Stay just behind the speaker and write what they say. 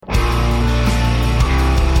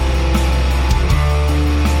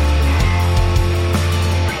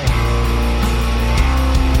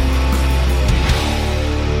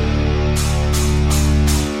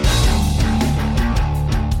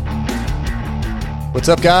What's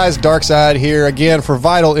up, guys? Darkside here again for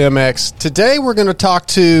Vital MX. Today we're going to talk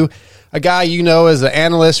to a guy you know as an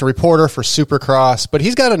analyst and reporter for Supercross, but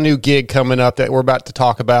he's got a new gig coming up that we're about to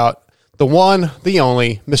talk about. The one, the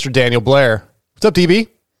only, Mr. Daniel Blair. What's up, DB?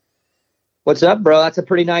 What's up, bro? That's a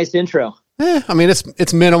pretty nice intro. I mean,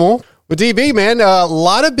 it's minimal. With DB, man, a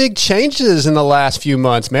lot of big changes in the last few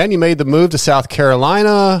months, man. You made the move to South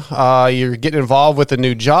Carolina. You're getting involved with a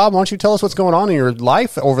new job. Why don't you tell us what's going on in your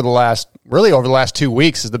life over the last 2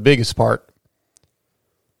 weeks is the biggest part.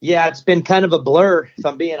 Yeah, it's been kind of a blur, if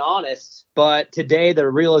I'm being honest. But today the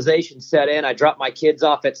realization set in. I dropped my kids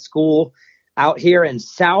off at school out here in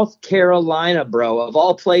South Carolina, bro. Of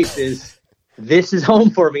all places, this is home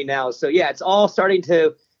for me now. So, yeah, it's all starting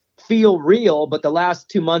to feel real, but the last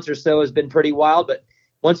 2 months or so has been pretty wild. But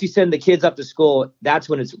once you send the kids up to school, that's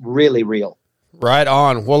when it's really real. Right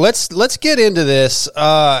on. Well, let's get into this.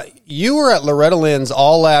 You were at Loretta Lynn's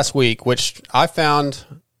all last week, which I found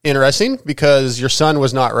interesting because your son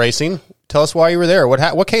was not racing. Tell us why you were there.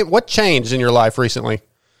 What changed in your life recently?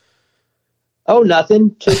 Oh,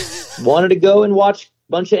 nothing. Just wanted to go and watch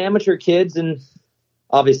a bunch of amateur kids, and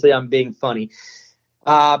obviously I'm being funny.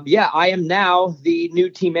 I am now the new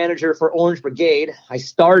team manager for Orange Brigade. I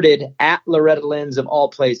started at Loretta Lynn's of all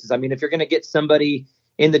places. I mean, if you're going to get somebody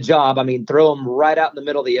in the job, I mean, throw them right out in the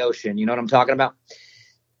middle of the ocean. You know what I'm talking about?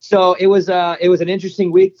 So it was an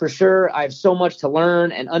interesting week for sure. I have so much to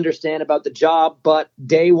learn and understand about the job, but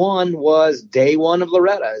day one was day one of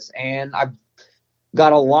Loretta's, and I've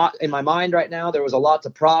got a lot in my mind right now. There was a lot to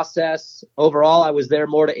process. Overall, I was there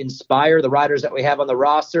more to inspire the riders that we have on the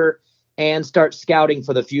roster and start scouting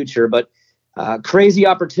for the future. But crazy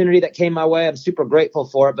opportunity that came my way. I'm super grateful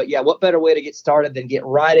for it. But yeah, what better way to get started than get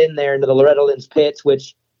right in there into the Loretta Lynn's pits,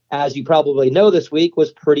 which, as you probably know this week,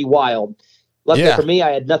 was pretty wild. Luckily for me,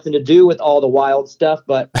 I had nothing to do with all the wild stuff,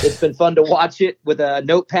 but it's been fun to watch it with a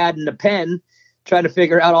notepad and a pen, trying to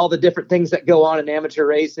figure out all the different things that go on in amateur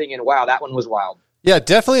racing. And wow, that one was wild. Yeah,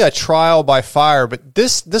 definitely a trial by fire. But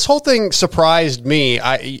this whole thing surprised me.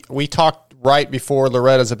 We talked right before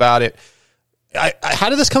Loretta's about it. How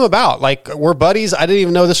did this come about? Like, we're buddies. I didn't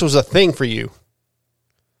even know this was a thing for you.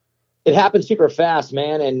 It happened super fast,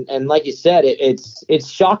 man. And like you said, it's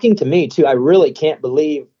shocking to me too. I really can't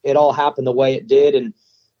believe it all happened the way it did. And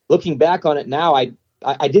looking back on it now,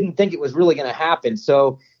 I didn't think it was really going to happen.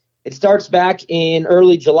 So it starts back in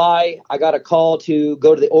early July. I got a call to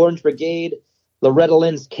go to the Orange Brigade, Loretta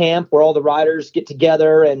Lynn's camp, where all the riders get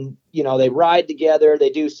together and, you know, they ride together. They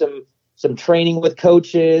do some training with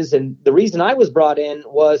coaches. And the reason I was brought in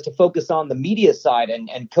was to focus on the media side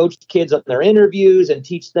and coach kids on their interviews and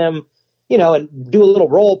teach them, you know, and do a little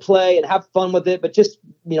role play and have fun with it, but just,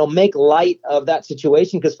 you know, make light of that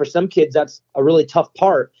situation. Because for some kids, that's a really tough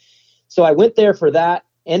part. So I went there for that,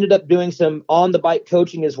 ended up doing some on the bike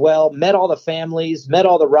coaching as well, met all the families, met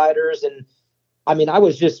all the riders. And I mean, I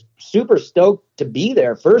was just super stoked to be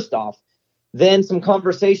there, first off. Then some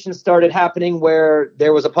conversations started happening where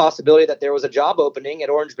there was a possibility that there was a job opening at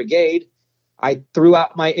Orange Brigade. I threw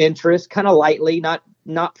out my interest kind of lightly,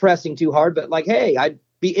 not pressing too hard, but like, hey, I'd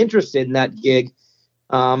be interested in that gig.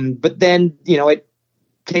 But then, you know, it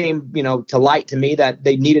came, you know, to light to me that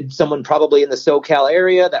they needed someone probably in the SoCal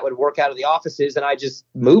area that would work out of the offices. And I just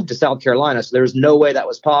moved to South Carolina. So there was no way that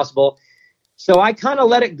was possible. So I kind of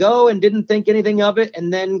let it go and didn't think anything of it,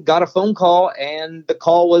 and then got a phone call, and the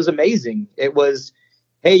call was amazing. It was,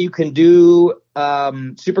 hey, you can do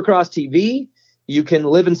Supercross TV. You can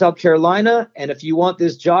live in South Carolina, and if you want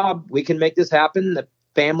this job, we can make this happen. The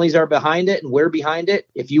families are behind it, and we're behind it.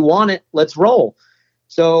 If you want it, let's roll.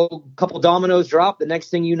 So a couple dominoes dropped. The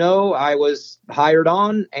next thing you know, I was hired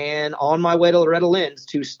on and on my way to Loretta Lynn's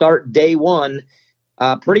to start day one.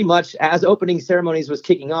 Pretty much as opening ceremonies was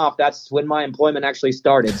kicking off, that's when my employment actually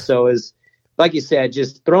started. So as like you said,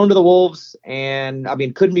 just thrown to the wolves, and I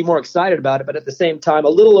mean, couldn't be more excited about it, but at the same time, a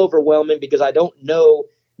little overwhelming because I don't know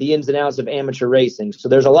the ins and outs of amateur racing. So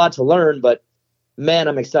there's a lot to learn, but man,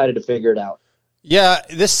 I'm excited to figure it out. Yeah,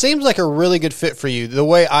 this seems like a really good fit for you. The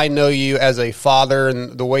way I know you as a father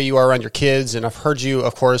and the way you are around your kids, and I've heard you,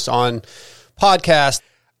 of course, on podcasts.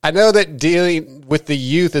 I know that dealing with the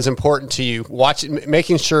youth is important to you.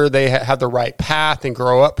 Making sure they have the right path and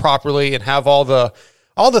grow up properly and have all the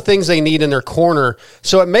things they need in their corner.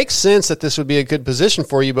 So it makes sense that this would be a good position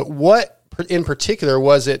for you. But what in particular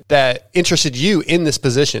was it that interested you in this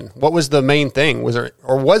position? What was the main thing? Was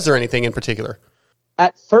there anything in particular?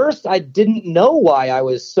 At first, I didn't know why I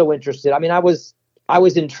was so interested. I mean, I was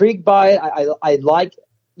intrigued by it. I like,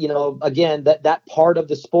 you know, again, that part of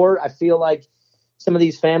the sport. I feel like some of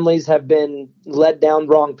these families have been led down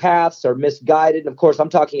wrong paths or misguided. And of course, I'm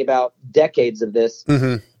talking about decades of this.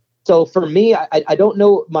 Mm-hmm. So for me, I don't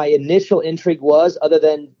know what my initial intrigue was, other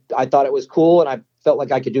than I thought it was cool and I felt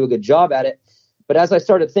like I could do a good job at it. But as I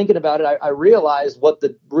started thinking about it, I realized what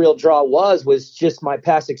the real draw was just my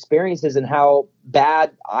past experiences and how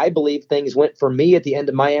bad I believe things went for me at the end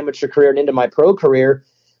of my amateur career and into my pro career,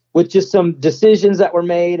 with just some decisions that were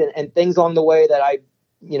made and things along the way that I,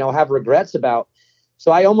 have regrets about.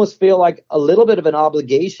 So I almost feel like a little bit of an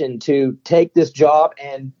obligation to take this job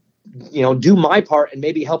and, do my part and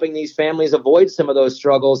maybe helping these families avoid some of those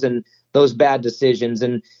struggles and those bad decisions.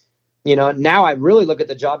 And, now I really look at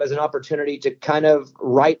the job as an opportunity to kind of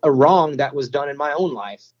right a wrong that was done in my own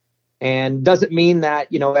life. And doesn't mean that,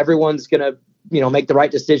 everyone's going to, make the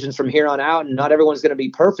right decisions from here on out, and not everyone's going to be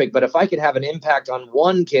perfect. But if I could have an impact on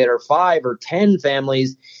one kid or 5 or 10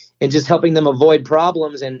 families and just helping them avoid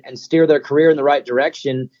problems and steer their career in the right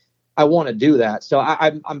direction, I want to do that. So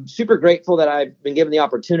I'm super grateful that I've been given the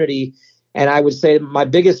opportunity. And I would say my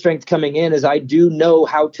biggest strength coming in is I do know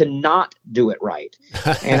how to not do it right.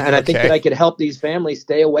 And I think that I could help these families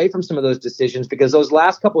stay away from some of those decisions, because those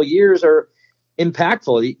last couple of years are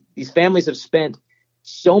impactful. These families have spent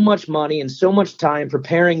so much money and so much time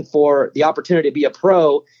preparing for the opportunity to be a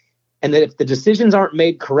pro. And that if the decisions aren't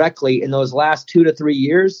made correctly in those last 2 to 3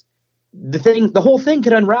 years, the whole thing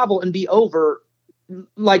could unravel and be over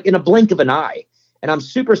like in a blink of an eye. And I'm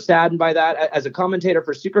super saddened by that. As a commentator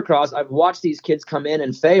for Supercross, I've watched these kids come in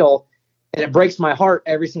and fail, and it breaks my heart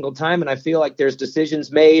every single time. And I feel like there's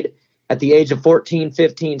decisions made at the age of 14,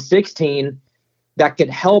 15, 16 that could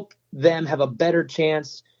help them have a better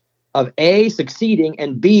chance of A, succeeding,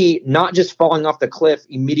 and B, not just falling off the cliff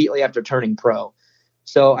immediately after turning pro.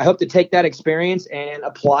 So I hope to take that experience and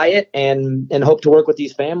apply it and hope to work with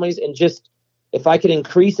these families. And just, if I could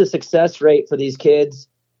increase the success rate for these kids,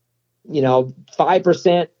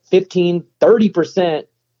 5%, 15, 30%,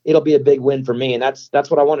 it'll be a big win for me. And that's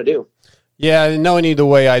what I want to do. Yeah, knowing you the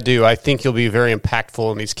way I do, I think you'll be very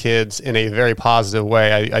impactful in these kids in a very positive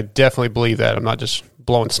way. I definitely believe that. I'm not just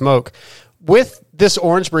blowing smoke. With this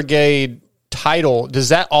Orange Brigade title, does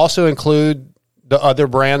that also include the other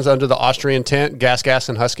brands under the Austrian tent, Gas,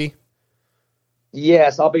 and Husky?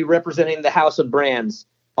 Yes, I'll be representing the house of brands.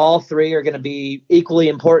 All 3 are going to be equally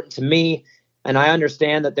important to me. And I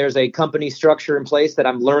understand that there's a company structure in place that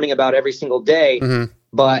I'm learning about every single day. Mm-hmm.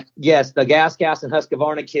 But yes, the Gas and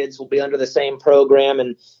Husqvarna kids will be under the same program.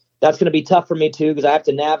 And that's going to be tough for me too, because I have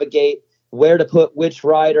to navigate where to put which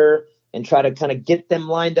rider and try to kind of get them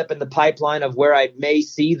lined up in the pipeline of where I may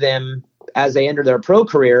see them as they enter their pro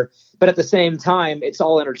career. But at the same time, it's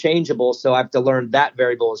all interchangeable. So I have to learn that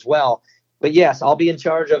variable as well. But yes, I'll be in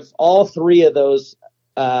charge of all 3 of those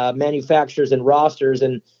manufacturers and rosters.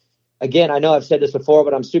 And again, I know I've said this before,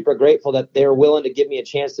 but I'm super grateful that they're willing to give me a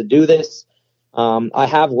chance to do this. I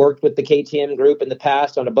have worked with the KTM group in the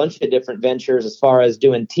past on a bunch of different ventures, as far as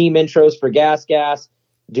doing team intros for Gas,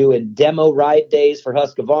 doing demo ride days for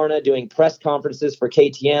Husqvarna, doing press conferences for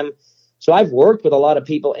KTM. So I've worked with a lot of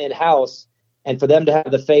people in-house, and for them to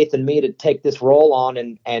have the faith in me to take this role on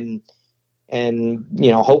and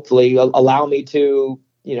hopefully allow me to,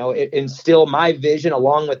 instill my vision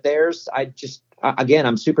along with theirs.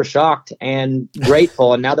 I'm super shocked and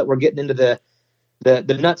grateful. And now that we're getting into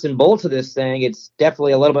the nuts and bolts of this thing, it's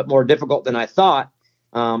definitely a little bit more difficult than I thought,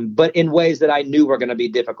 but in ways that I knew were going to be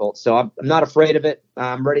difficult. So I'm not afraid of it.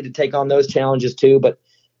 I'm ready to take on those challenges too. But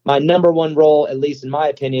my number one role, at least in my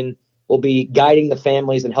opinion, will be guiding the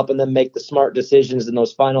families and helping them make the smart decisions in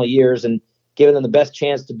those final years and giving them the best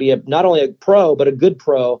chance to be not only a pro, but a good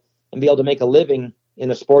pro, and be able to make a living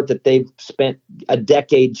in a sport that they've spent a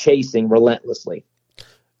decade chasing relentlessly.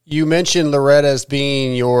 You mentioned Loretta's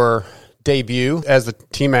being your debut as the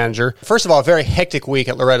team manager. First of all, a very hectic week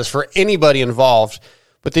at Loretta's for anybody involved.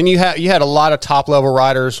 But then you had a lot of top level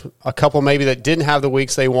riders, a couple maybe that didn't have the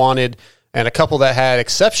weeks they wanted, and a couple that had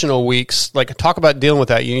exceptional weeks. Like, talk about dealing with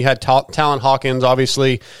that. You had Talon Hawkins,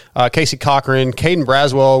 obviously, Casey Cochran, Caden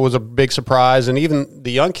Braswell was a big surprise, and even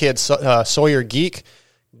the young kid, Sawyer Geek,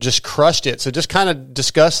 just crushed it. So just kind of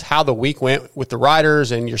discuss how the week went with the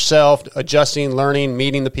riders and yourself, adjusting, learning,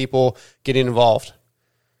 meeting the people, getting involved.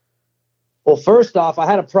 Well, first off, I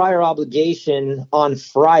had a prior obligation on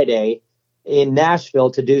Friday in Nashville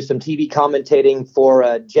to do some TV commentating for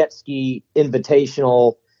a jet ski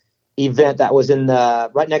invitational event that was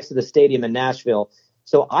right next to the stadium in Nashville.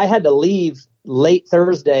 So I had to leave late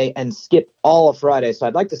Thursday and skip all of Friday. So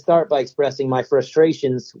I'd like to start by expressing my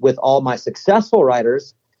frustrations with all my successful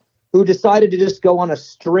riders who decided to just go on a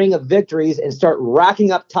string of victories and start racking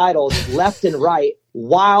up titles left and right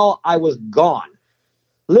while I was gone.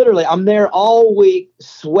 Literally, I'm there all week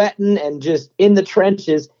sweating and just in the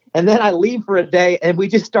trenches, And then I leave for a day, and we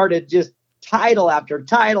just started just title after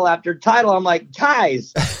title after title. I'm like,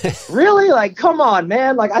 guys, really? Like, come on,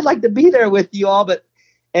 man. Like, I'd like to be there with you all. But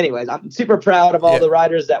anyways, I'm super proud of all the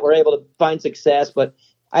riders that were able to find success. But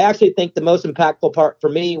I actually think the most impactful part for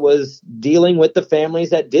me was dealing with the families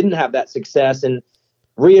that didn't have that success and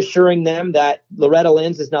reassuring them that Loretta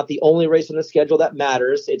Lynn's is not the only race on the schedule that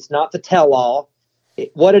matters. It's not the tell-all.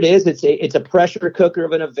 What it is, it's a pressure cooker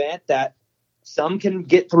of an event that some can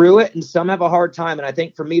get through it and some have a hard time. And I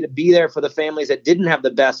think for me to be there for the families that didn't have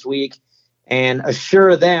the best week and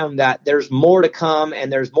assure them that there's more to come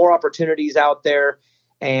and there's more opportunities out there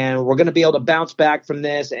and we're going to be able to bounce back from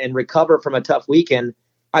this and recover from a tough weekend,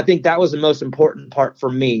 I think that was the most important part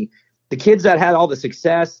for me. The kids that had all the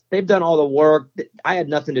success, they've done all the work. I had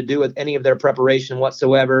nothing to do with any of their preparation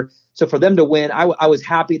whatsoever. So for them to win, I was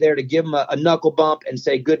happy there to give them a knuckle bump and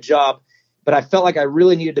say, good job. But I felt like I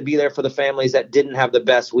really needed to be there for the families that didn't have the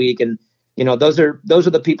best week. And, you know, those are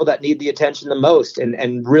the people that need the attention the most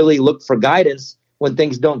and really look for guidance when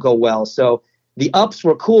things don't go well. So the ups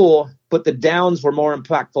were cool, but the downs were more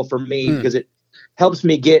impactful for me because it helps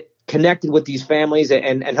me get connected with these families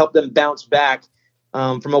and help them bounce back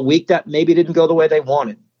from a week that maybe didn't go the way they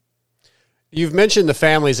wanted. You've mentioned the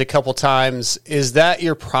families a couple times. Is that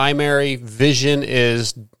your primary vision,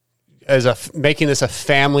 is making this a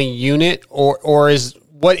family unit, or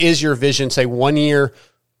what is your vision, say 1 year,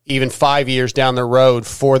 even 5 years down the road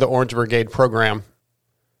for the Orange Brigade program?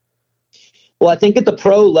 Well, I think at the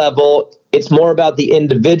pro level, it's more about the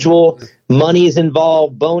individual. Money is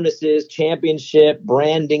involved, bonuses, championship,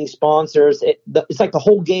 branding, sponsors. It's like the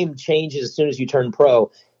whole game changes as soon as you turn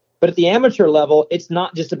pro. But at the amateur level, it's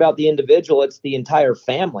not just about the individual, it's the entire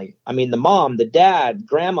family. I mean, the mom, the dad,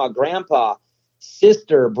 grandma, grandpa,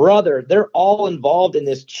 sister, brother, they're all involved in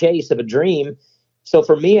this chase of a dream. So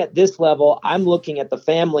for me at this level, I'm looking at the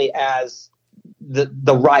family as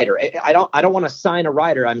the rider. I don't want to sign a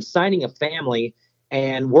rider. I'm signing a family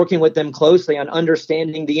and working with them closely on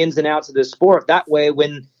understanding the ins and outs of this sport. That way,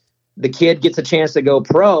 when the kid gets a chance to go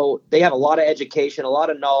pro, they have a lot of education, a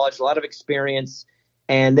lot of knowledge, a lot of experience,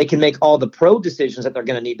 and they can make all the pro decisions that they're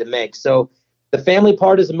going to need to make. So the family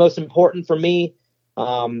part is the most important for me.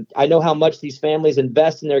 I know how much these families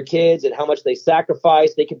invest in their kids and how much they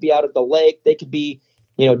sacrifice. They could be out at the lake. They could be,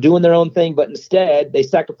 doing their own thing, but instead they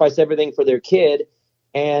sacrifice everything for their kid.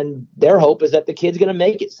 And their hope is that the kid's going to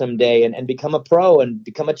make it someday and become a pro and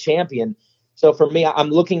become a champion. So for me, I'm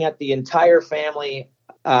looking at the entire family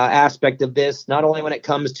aspect of this, not only when it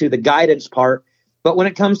comes to the guidance part, but when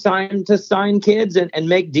it comes time to sign kids and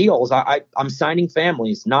make deals. I'm signing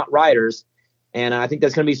families, not riders. And I think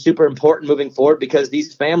that's going to be super important moving forward because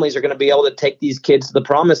these families are going to be able to take these kids to the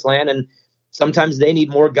promised land. And sometimes they need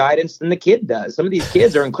more guidance than the kid does. Some of these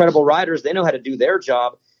kids are incredible riders. They know how to do their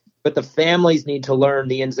job, but the families need to learn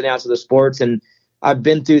the ins and outs of the sports. And I've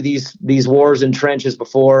been through these wars and trenches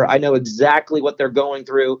before. I know exactly what they're going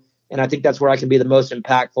through. And I think that's where I can be the most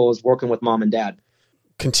impactful, is working with mom and dad.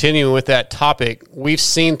 Continuing with that topic, we've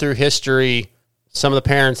seen through history some of the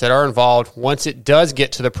parents that are involved, once it does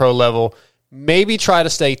get to the pro level, maybe try to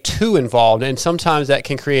stay too involved, and sometimes that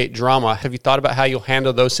can create drama. Have you thought about how you'll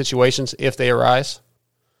handle those situations if they arise?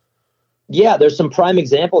 Yeah, there's some prime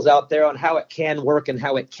examples out there on how it can work and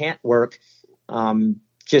how it can't work.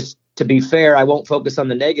 Just to be fair, I won't focus on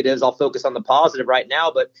the negatives. I'll focus on the positive right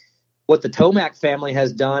now. But what the Tomac family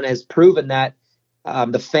has done has proven that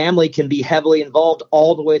the family can be heavily involved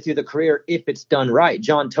all the way through the career if it's done right.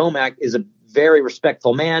 John Tomac is a very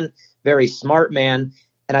respectful man, very smart man.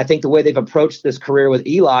 And I think the way they've approached this career with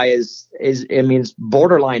Eli is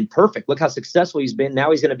borderline perfect. Look how successful he's been. Now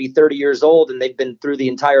he's going to be 30 years old, and they've been through the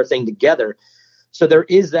entire thing together. So there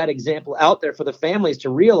is that example out there for the families to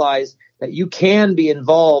realize that you can be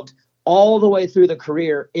involved all the way through the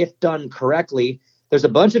career if done correctly. There's a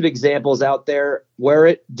bunch of examples out there where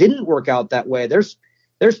it didn't work out that way. There's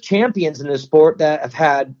champions in this sport that have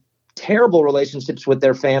had terrible relationships with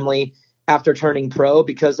their family after turning pro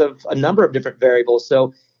because of a number of different variables.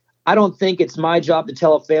 So I don't think it's my job to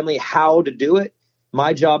tell a family how to do it.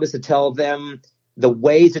 My job is to tell them the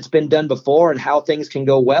ways it's been done before and how things can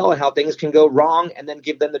go well and how things can go wrong, and then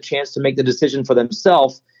give them the chance to make the decision for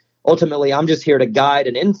themselves. Ultimately, I'm just here to guide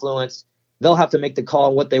and influence. They'll have to make the call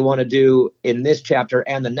on what they want to do in this chapter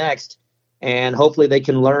and the next. And hopefully they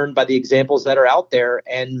can learn by the examples that are out there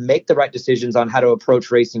and make the right decisions on how to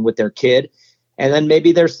approach racing with their kid. And then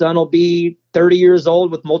maybe their son will be 30 years old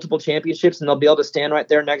with multiple championships, and they'll be able to stand right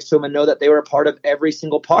there next to him and know that they were a part of every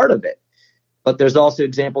single part of it. But there's also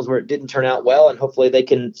examples where it didn't turn out well, and hopefully they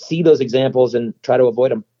can see those examples and try to avoid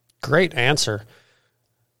them. Great answer.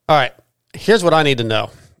 All right, here's what I need to know.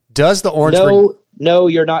 Does the Orange No,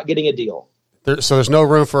 you're not getting a deal. So there's no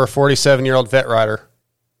room for a 47-year-old vet rider?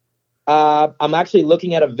 I'm actually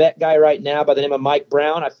looking at a vet guy right now by the name of Mike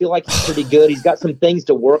Brown. I feel like he's pretty good. He's got some things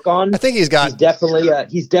to work on. I think he's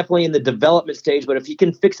definitely in the development stage, but if he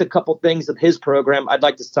can fix a couple things of his program, I'd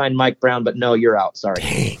like to sign Mike Brown, but no, you're out. Sorry.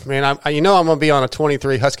 Dang, man, I'm going to be on a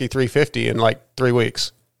 23 Husky 350 in like 3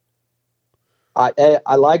 weeks.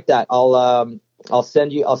 I like that. I'll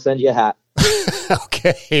send you a hat.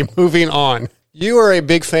 Okay, moving on. You are a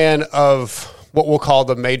big fan of what we'll call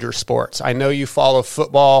the major sports. I know you follow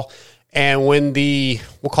football, and when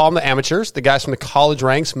we'll call them the amateurs, the guys from the college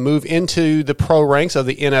ranks move into the pro ranks of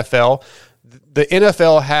the NFL, the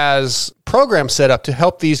NFL has programs set up to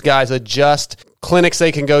help these guys adjust, clinics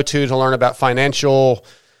they can go to learn about financial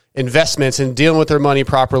investments and dealing with their money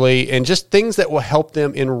properly, and just things that will help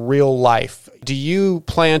them in real life. Do you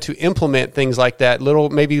plan to implement things like that, little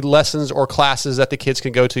maybe lessons or classes that the kids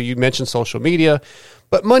can go to? You mentioned social media,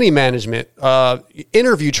 but money management,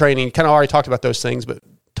 interview training, kind of already talked about those things, but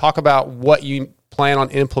talk about what you plan on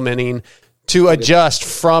implementing to adjust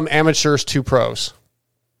from amateurs to pros.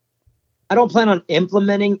 I don't plan on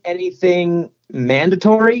implementing anything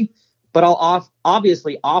mandatory, but I'll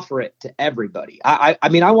obviously offer it to everybody. I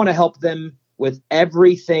mean, I want to help them with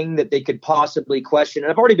everything that they could possibly question.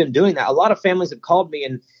 And I've already been doing that. A lot of families have called me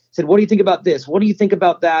and said, what do you think about this? What do you think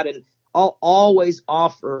about that? And I'll always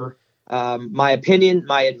offer my opinion,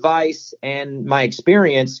 my advice, and my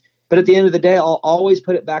experience. But at the end of the day, I'll always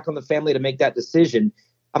put it back on the family to make that decision.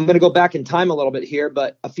 I'm going to go back in time a little bit here,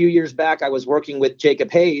 but a few years back, I was working with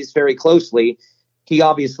Jacob Hayes very closely. He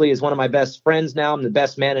obviously is one of my best friends now. I'm the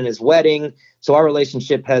best man in his wedding. So our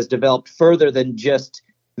relationship has developed further than just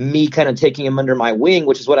me kind of taking him under my wing,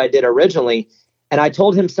 which is what I did originally. And I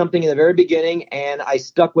told him something in the very beginning, and I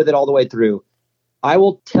stuck with it all the way through. I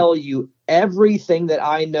will tell you everything that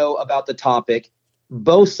I know about the topic,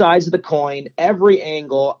 both sides of the coin, every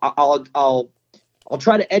angle. I'll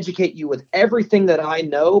try to educate you with everything that I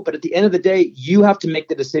know, but at the end of the day, you have to make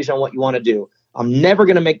the decision on what you want to do. I'm never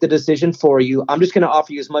going to make the decision for you. I'm just going to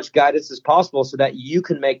offer you as much guidance as possible so that you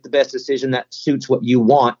can make the best decision that suits what you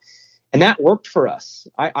want. And that worked for us.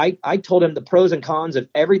 I told him the pros and cons of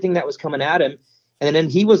everything that was coming at him, and then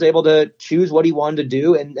he was able to choose what he wanted to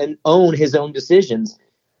do and own his own decisions.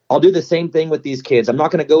 I'll do the same thing with these kids. I'm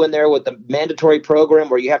not going to go in there with the mandatory program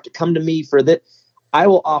where you have to come to me for that. I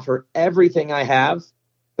will offer everything I have,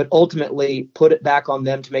 but ultimately put it back on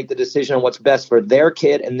them to make the decision on what's best for their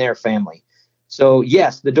kid and their family. So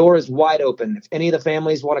yes, the door is wide open. If any of the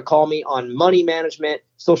families want to call me on money management,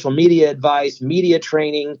 social media advice, media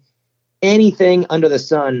training, anything under the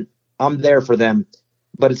sun, I'm there for them.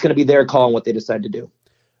 But it's going to be their call on what they decide to do.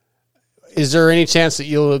 Is there any chance that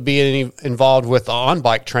you'll be involved with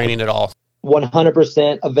on-bike training at all?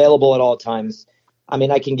 100% available at all times. I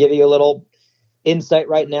mean, I can give you a little insight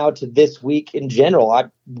right now to this week in general.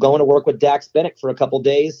 I'm going to work with Dax Bennick for a couple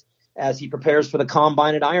days as he prepares for the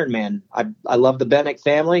Combine at Ironman. I love the Bennick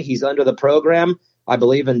family. He's under the program. I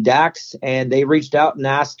believe in Dax, and they reached out and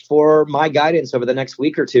asked for my guidance over the next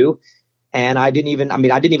week or two. And I didn't even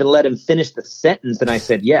let him finish the sentence, and I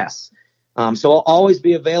said yes. So I'll always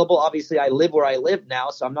be available. Obviously, I live where I live now,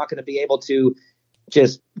 so I'm not going to be able to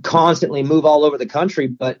just constantly move all over the country.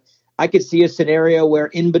 But I could see a scenario where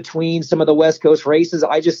in between some of the West Coast races,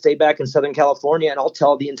 I just stay back in Southern California, and I'll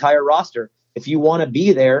tell the entire roster, if you want to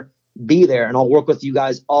be there, and I'll work with you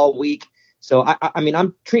guys all week. So, I mean,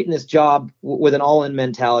 I'm treating this job with an all-in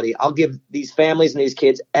mentality. I'll give these families and these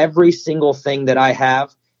kids every single thing that I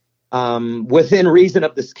have. Within reason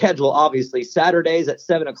of the schedule, obviously. Saturdays at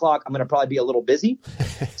 7:00, I'm going to probably be a little busy.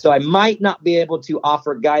 So I might not be able to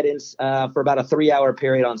offer guidance for about a 3-hour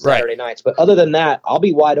period on Saturday nights. But other than that, I'll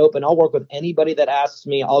be wide open. I'll work with anybody that asks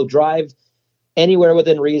me. I'll drive anywhere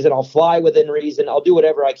within reason. I'll fly within reason. I'll do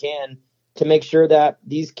whatever I can to make sure that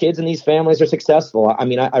these kids and these families are successful. I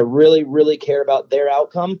mean, I really, really care about their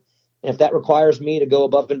outcome. And if that requires me to go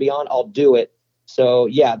above and beyond, I'll do it. So,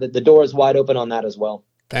 yeah, the door is wide open on that as well.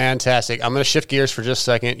 Fantastic. I'm going to shift gears for just a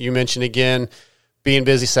second. You mentioned again being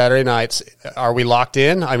busy Saturday nights. Are we locked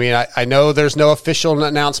in? I mean, I know there's no official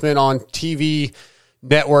announcement on TV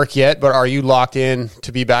network yet, but are you locked in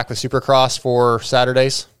to be back with Supercross for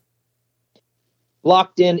Saturdays?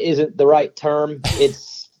 Locked in isn't the right term.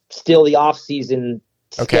 It's still the off-season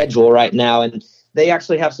schedule right now, and they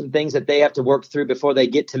actually have some things that they have to work through before they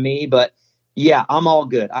get to me, but yeah, I'm all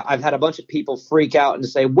good. I've had a bunch of people freak out and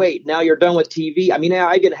say, wait, now you're done with TV. I mean,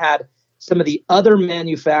 I even had some of the other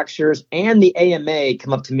manufacturers and the AMA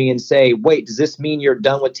come up to me and say, wait, does this mean you're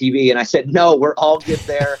done with TV? And I said, no, we're all good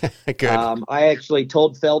there. Good. I actually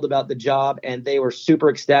told Feld about the job, and they were super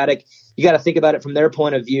ecstatic. You got to think about it from their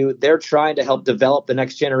point of view. They're trying to help develop the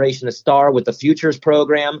next generation of star with the Futures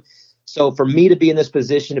program. So for me to be in this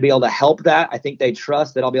position to be able to help that, I think they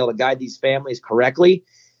trust that I'll be able to guide these families correctly.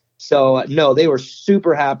 So no, they were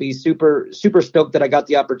super happy, super stoked that I got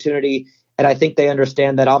the opportunity. And I think they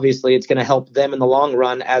understand that obviously it's going to help them in the long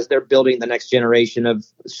run as they're building the next generation of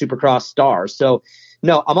Supercross stars. So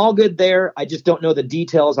no, I'm all good there. I just don't know the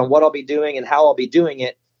details on what I'll be doing and how I'll be doing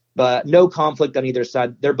it, but no conflict on either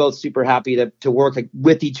side. They're both super happy to work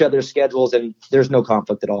with each other's schedules, and there's no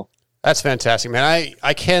conflict at all. That's fantastic, man.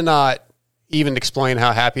 I cannot even explain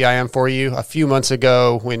how happy I am for you. A few months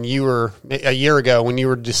ago, a year ago, when you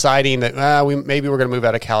were deciding that maybe we're going to move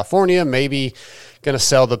out of California, maybe going to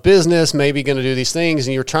sell the business, maybe going to do these things,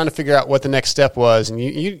 and you were trying to figure out what the next step was, and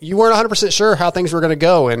you weren't 100% sure how things were going to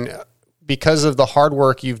go, and because of the hard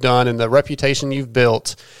work you've done and the reputation you've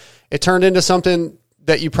built, it turned into something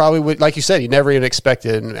that you probably would, like you said, you never even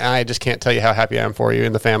expected, and I just can't tell you how happy I am for you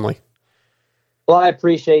and the family. Well, I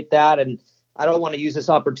appreciate that, and I don't want to use this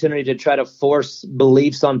opportunity to try to force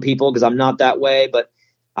beliefs on people because I'm not that way, but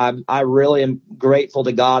I really am grateful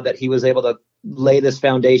to God that he was able to lay this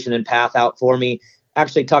foundation and path out for me.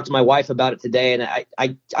 Actually talked to my wife about it today, and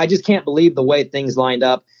I just can't believe the way things lined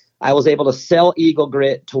up. I was able to sell Eagle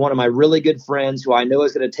Grit to one of my really good friends who I know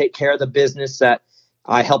is going to take care of the business that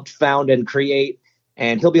I helped found and create,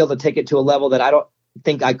 and he'll be able to take it to a level that I don't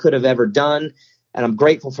think I could have ever done. And I'm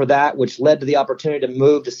grateful for that, which led to the opportunity to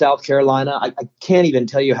move to South Carolina. I can't even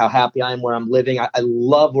tell you how happy I am where I'm living. I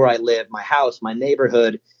love where I live, my house, my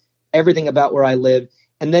neighborhood, everything about where I live.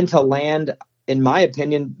 And then to land, in my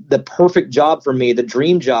opinion, the perfect job for me, the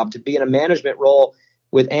dream job, to be in a management role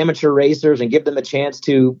with amateur racers and give them a chance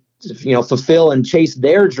to, fulfill and chase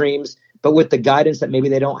their dreams, but with the guidance that maybe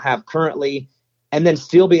they don't have currently. And then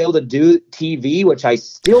still be able to do TV, which I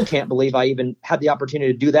still can't believe I even had the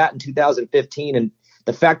opportunity to do that in 2015. And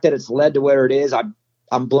the fact that it's led to where it is,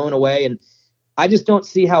 I'm blown away. And I just don't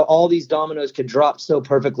see how all these dominoes could drop so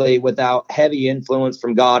perfectly without heavy influence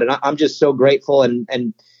from God. And I'm just so grateful.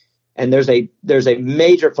 And there's a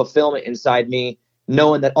major fulfillment inside me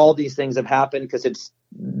knowing that all these things have happened, because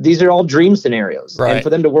these are all dream scenarios. Right. And for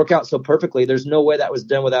them to work out so perfectly, there's no way that was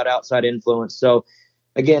done without outside influence. So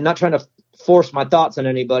again, not trying to force my thoughts on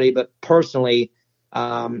anybody, but personally,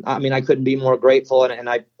 I couldn't be more grateful, and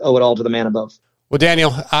I owe it all to the man above. Well,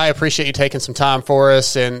 Daniel, I appreciate you taking some time for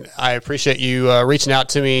us, and I appreciate you reaching out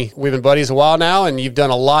to me. We've been buddies a while now, and you've done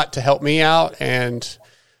a lot to help me out, and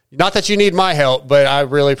not that you need my help, but I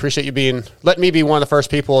really appreciate you letting me be one of the first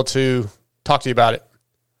people to talk to you about it.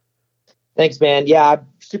 Thanks, man. Yeah, I'm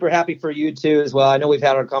super happy for you too as well. I know we've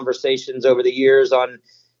had our conversations over the years on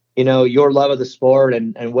your love of the sport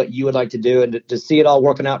and what you would like to do, and to see it all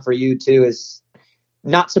working out for you too is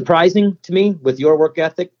not surprising to me with your work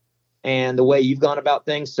ethic and the way you've gone about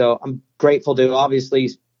things. So I'm grateful to obviously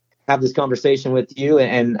have this conversation with you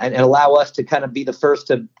and allow us to kind of be the first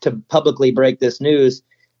to publicly break this news.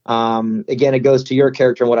 Again, it goes to your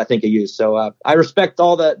character and what I think of you. So I respect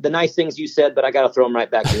all the nice things you said, but I got to throw them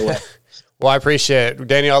right back your way. Well, I appreciate it.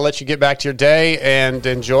 Daniel, I'll let you get back to your day and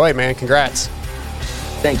enjoy, man. Congrats.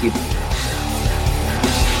 Thank you.